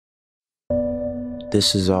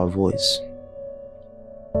This is our voice.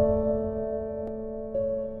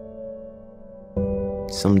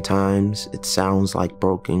 Sometimes it sounds like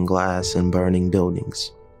broken glass and burning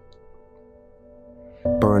buildings.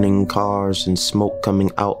 Burning cars and smoke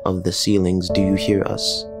coming out of the ceilings. Do you hear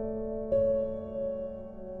us?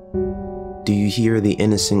 Do you hear the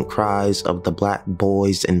innocent cries of the black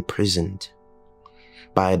boys imprisoned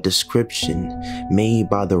by a description made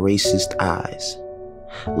by the racist eyes?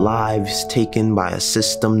 Lives taken by a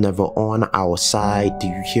system never on our side. Do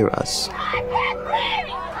you hear us?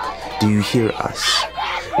 Do you hear us?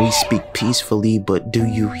 We speak peacefully, but do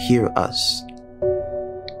you hear us?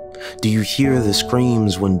 Do you hear the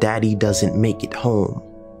screams when daddy doesn't make it home?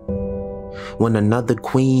 When another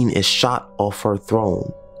queen is shot off her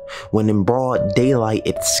throne? When in broad daylight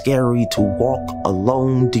it's scary to walk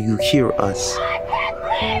alone? Do you hear us?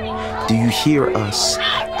 Do you hear us?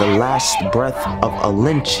 The last breath of a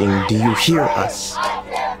lynching. Do you hear us?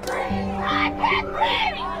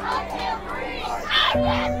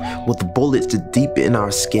 With bullets deep in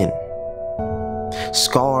our skin,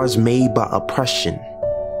 scars made by oppression,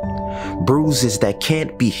 bruises that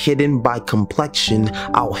can't be hidden by complexion.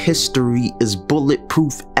 Our history is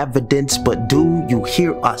bulletproof evidence, but do you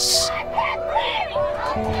hear us?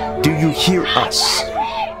 Do you hear us?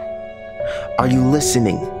 Are you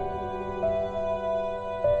listening?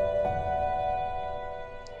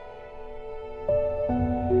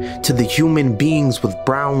 To the human beings with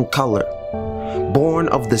brown color, born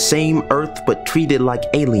of the same earth but treated like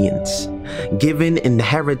aliens, given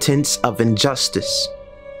inheritance of injustice,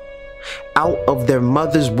 out of their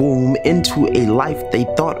mother's womb into a life they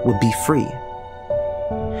thought would be free,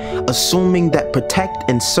 assuming that protect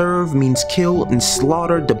and serve means kill and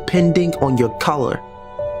slaughter depending on your color,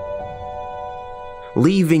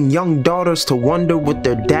 leaving young daughters to wonder what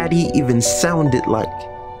their daddy even sounded like,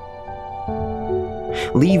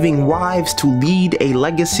 leaving wives to lead a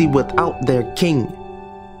legacy without their king.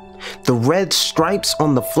 The red stripes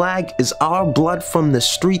on the flag is our blood from the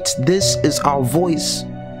streets. This is our voice.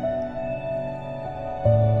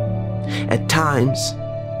 At times,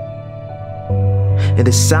 it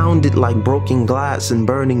has sounded like broken glass and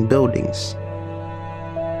burning buildings,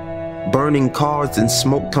 burning cars and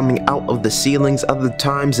smoke coming out of the ceilings. Other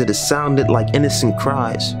times it has sounded like innocent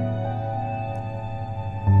cries,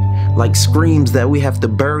 like screams that we have to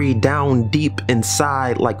bury down deep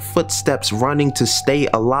inside, like footsteps running to stay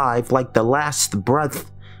alive, like the last breath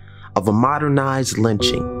of a modernized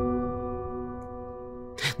lynching.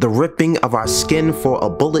 The ripping of our skin for a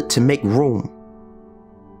bullet to make room.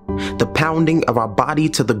 The pounding of our body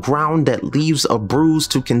to the ground that leaves a bruise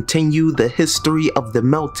to continue the history of the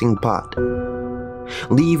melting pot.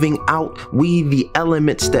 Leaving out we the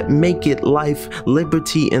elements that make it life,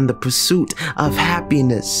 liberty, and the pursuit of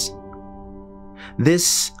happiness.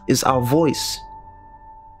 This is our voice.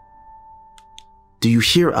 Do you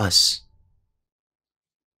hear us?